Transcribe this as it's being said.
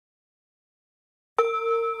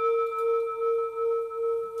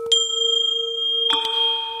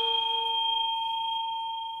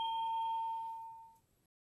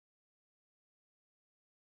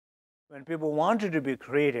When people want you to be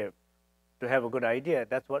creative, to have a good idea,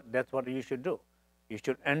 that's what you should do. You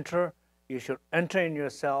should enter in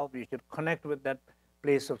yourself, you should connect with that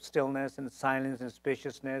place of stillness and silence and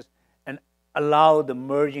spaciousness and allow the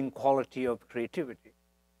merging quality of creativity.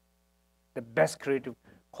 The best creative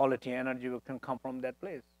quality energy can come from that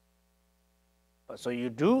place. So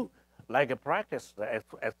you do like a practice, a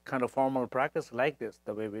kind of formal practice like this,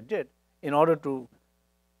 the way we did, in order to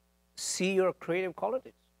see your creative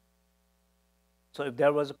qualities. So if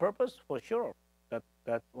there was a purpose, for sure,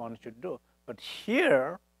 that one should do. But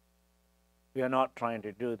here, we are not trying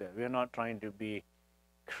to do that. We are not trying to be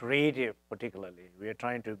creative particularly. We are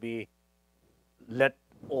trying to let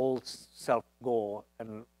old self go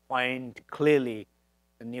and find clearly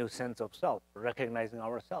a new sense of self, recognizing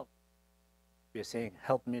ourselves. We are saying,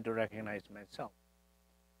 help me to recognize myself.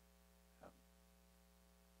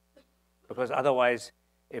 Because otherwise,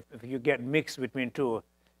 if you get mixed between two,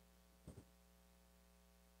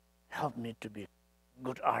 help me to be a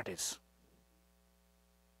good artist.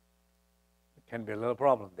 It can be a little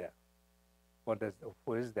problem there.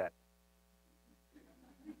 Who is that?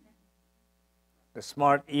 The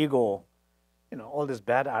smart ego, all these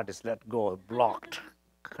bad artists let go, blocked,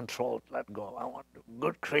 controlled, let go. I want a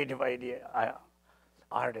good creative idea.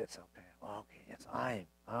 Artist, okay, yes, I'm.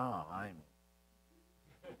 I'm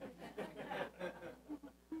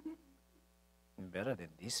better than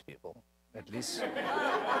these people, at least.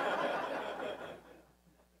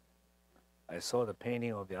 I saw the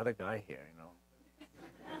painting of the other guy here,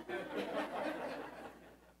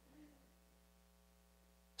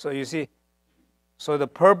 So you see, so the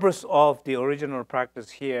purpose of the original practice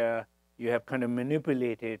here, you have kind of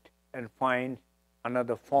manipulated and find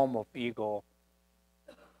another form of ego,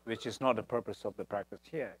 which is not the purpose of the practice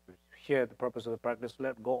here. Here, the purpose of the practice,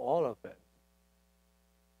 let go all of it.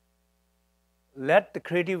 Let the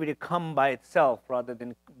creativity come by itself rather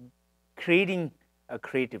than creating a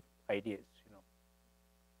creative ideas.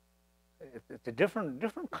 It's a different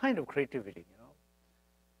kind of creativity.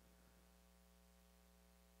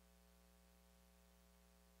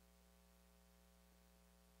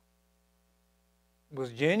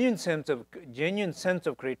 Because genuine sense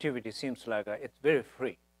of creativity seems like it's very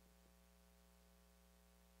free.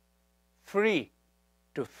 Free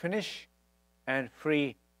to finish and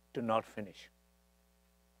free to not finish.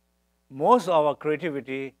 Most of our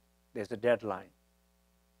creativity, there's a deadline.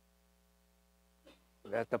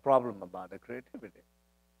 That's the problem about the creativity.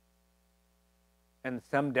 And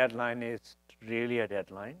some deadline is really a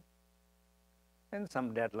deadline, and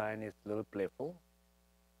some deadline is a little playful,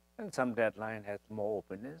 and some deadline has more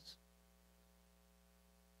openness.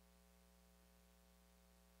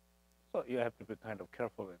 So you have to be kind of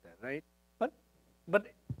careful with that, right? But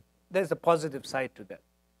there's a positive side to that.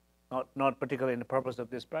 Not particularly in the purpose of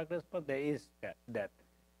this practice, but there is that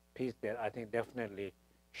piece that I think definitely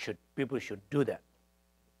people should do that.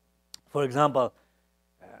 For example,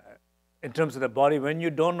 in terms of the body, when you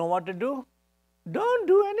don't know what to do, don't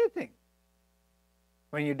do anything.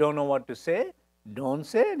 When you don't know what to say, don't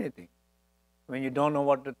say anything. When you don't know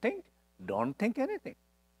what to think, don't think anything.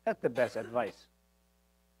 That's the best advice.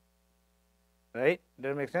 Right?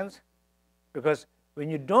 Does that make sense? Because when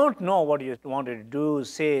you don't know what you want to do,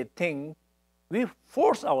 say, think, we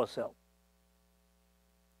force ourselves.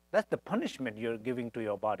 That's the punishment you're giving to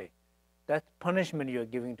your body. That's punishment you're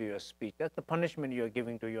giving to your speech. That's the punishment you're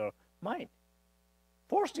giving to your mind.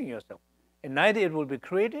 Forcing yourself. And neither it will be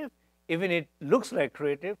creative, even it looks like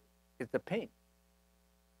creative, it's a pain.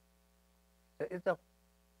 It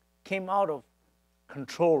came out of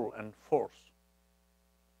control and force.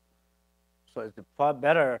 So it's far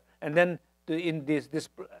better. And then in this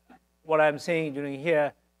what I'm saying during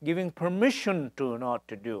here, giving permission to not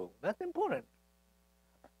to do, that's important.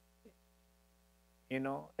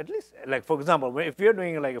 At least, like for example, if you're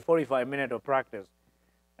doing like a 45-minute of practice,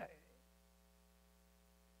 there's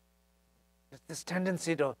this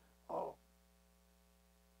tendency to,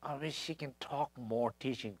 I wish she can talk more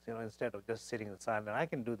teachings, instead of just sitting in silence. I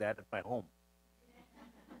can do that at my home.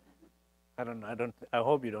 I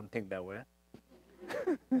hope you don't think that way.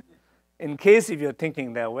 In case if you're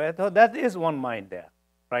thinking that way, so that is one mind there,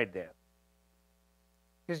 right there.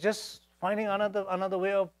 It's just finding another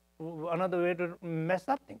way to mess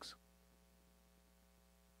up things.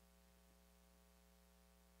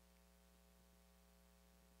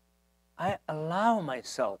 I allow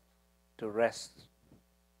myself to rest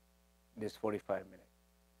this 45 minutes.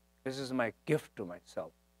 This is my gift to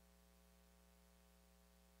myself.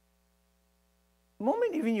 The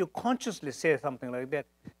moment even you consciously say something like that,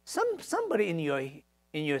 somebody in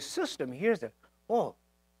your system hears it. Oh,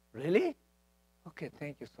 really? Okay,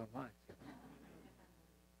 thank you so much.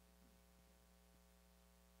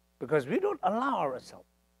 because we don't allow ourselves.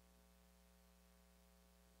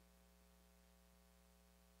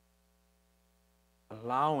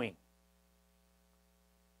 Allowing.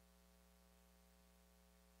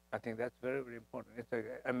 I think that's very, very important. It's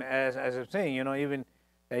I mean, as I'm saying, even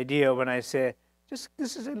the idea when I say, just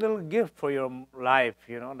this is a little gift for your life,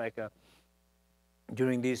 like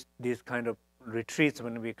during these kind of retreats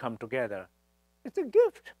when we come together, it's a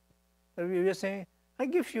gift. We are saying, I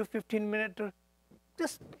give you 15 minutes to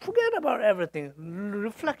just forget about everything,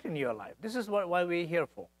 reflect in your life. This is why we're here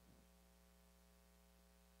for.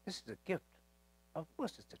 This is a gift. Of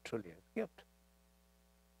course, it's truly a gift.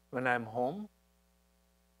 When I'm home,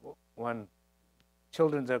 when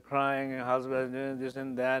children are crying, husband doing this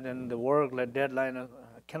and that, and the work, like deadline, I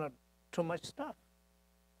cannot, too much stuff.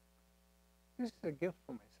 This is a gift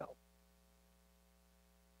for myself.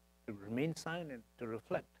 To remain silent, to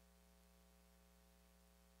reflect.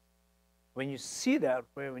 When you see that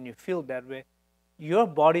way, when you feel that way, your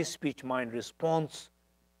body, speech, mind responds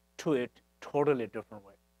to it totally different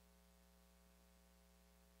way.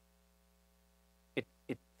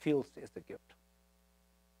 It feels it's a gift.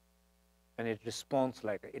 And it responds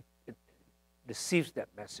like it receives that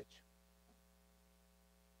message.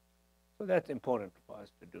 So that's important for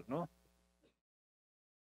us to do, no?